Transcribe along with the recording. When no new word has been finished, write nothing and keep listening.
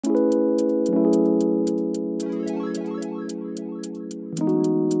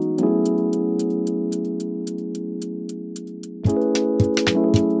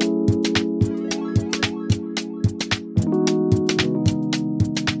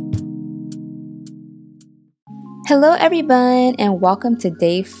Hello everyone, and welcome to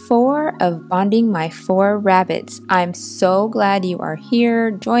day 4 of bonding my 4 rabbits. I'm so glad you are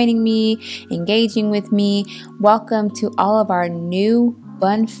here joining me, engaging with me. Welcome to all of our new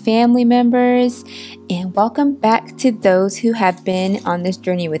Bun family members, and welcome back to those who have been on this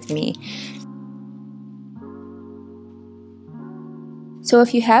journey with me. So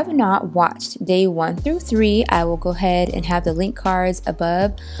if you have not watched day 1 through 3, I will go ahead and have the link cards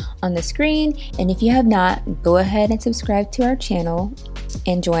above on the screen. And if you have not, go ahead and subscribe to our channel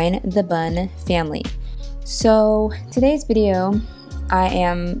and join the Bun family. So today's video, I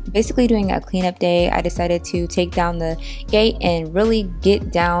am basically doing a cleanup day. I decided to take down the gate and really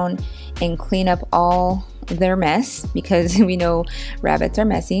get down and clean up all their mess because we know rabbits are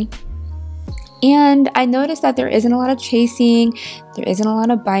messy. And I noticed that there isn't a lot of chasing, there isn't a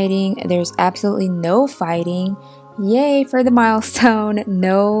lot of biting, there's absolutely no fighting. Yay for the milestone,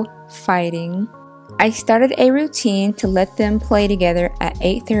 no fighting. I started a routine to let them play together at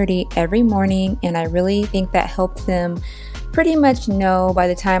 8:30 every morning, and I really think that helped them pretty much know by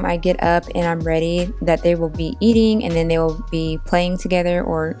the time I get up and I'm ready that they will be eating and then they will be playing together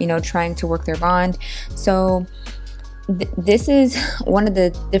or, trying to work their bond. So this is one of the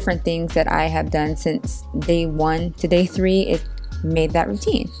different things that I have done since day 1 to day 3. It made that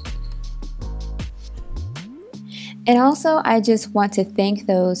routine. And also, I just want to thank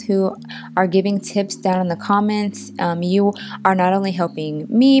those who are giving tips down in the comments. You are not only helping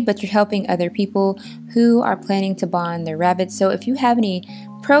me, but you're helping other people who are planning to bond their rabbits. So if you have any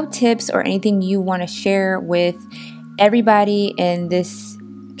pro tips or anything you want to share with everybody in this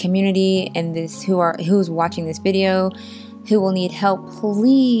community and who's watching this video, who will need help,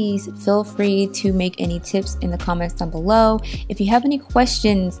 please feel free to make any tips in the comments down below. If you have any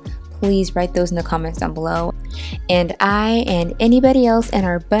questions, please write those in the comments down below. And I and anybody else in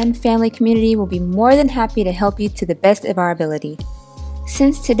our Bun family community will be more than happy to help you to the best of our ability.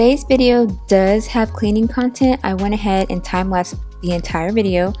 Since today's video does have cleaning content, I went ahead and time-lapsed the entire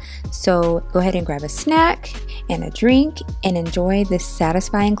video. So go ahead and grab a snack and a drink and enjoy this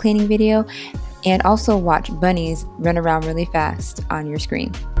satisfying cleaning video, and also watch bunnies run around really fast on your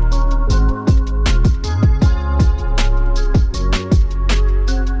screen.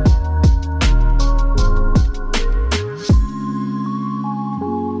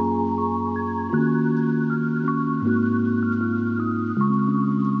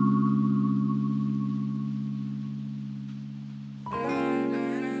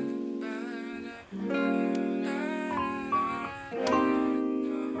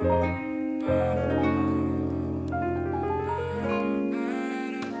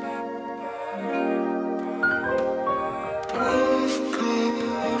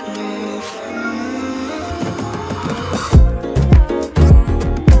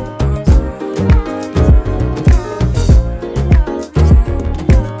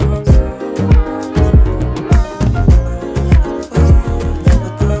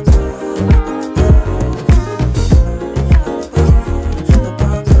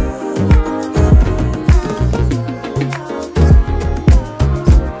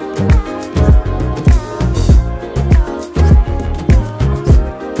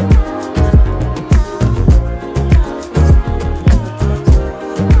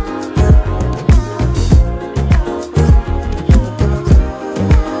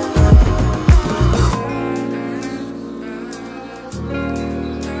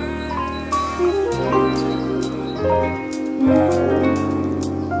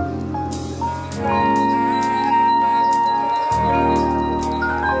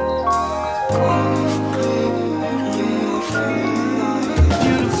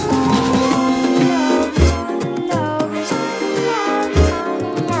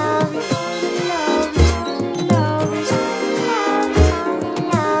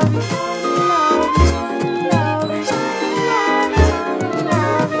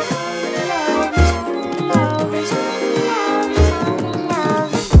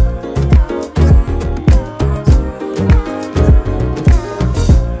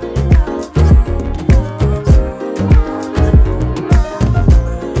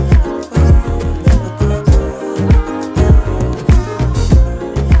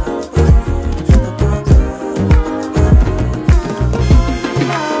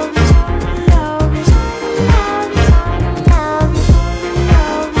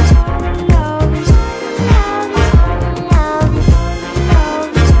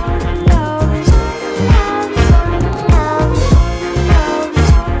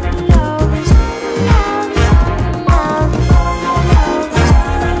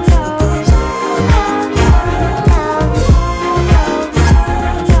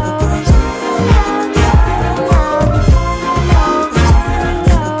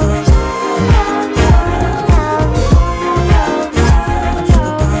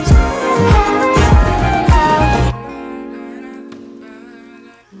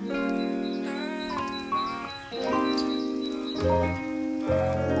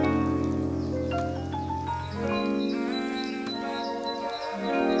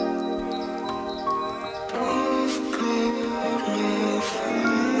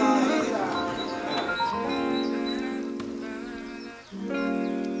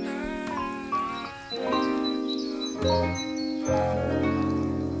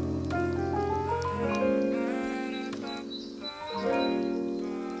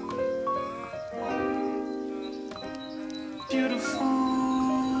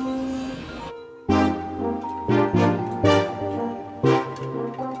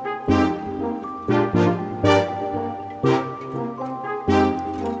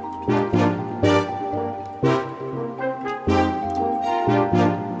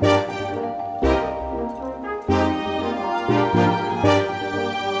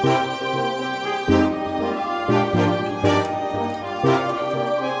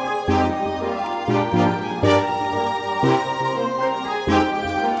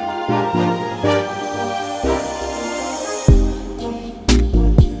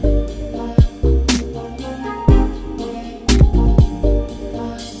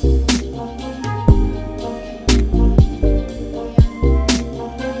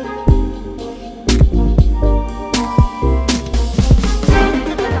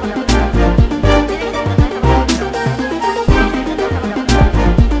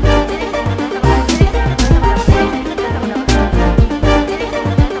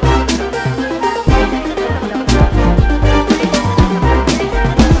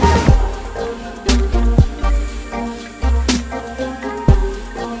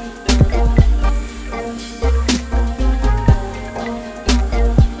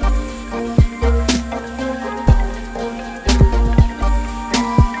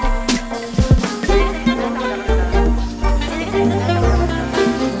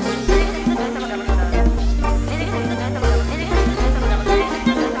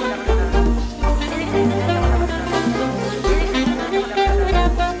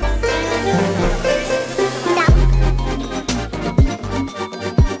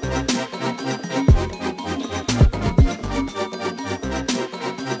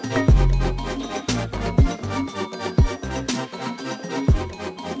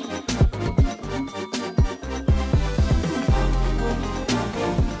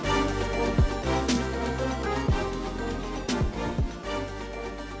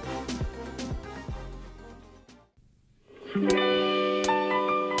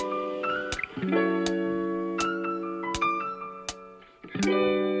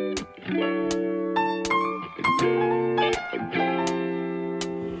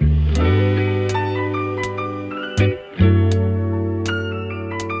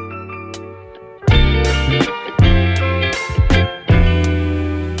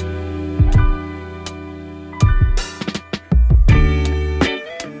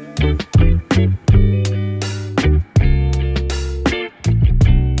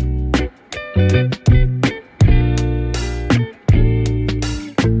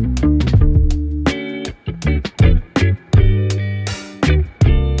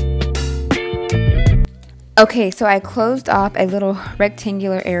 Okay, so I closed off a little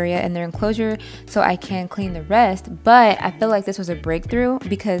rectangular area in their enclosure so I can clean the rest, but I feel like this was a breakthrough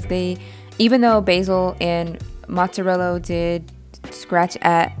because even though Basil and Mozzarella did scratch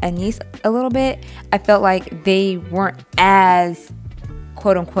at Anise a little bit, I felt like they weren't as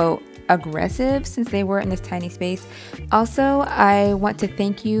quote unquote aggressive since they were in this tiny space. Also, I want to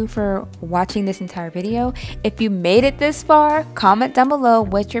thank you for watching this entire video. If you made it this far, comment down below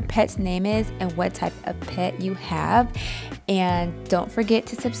what your pet's name is and what type of pet you have. And don't forget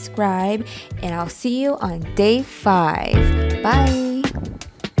to subscribe, and I'll see you on day 5. Bye.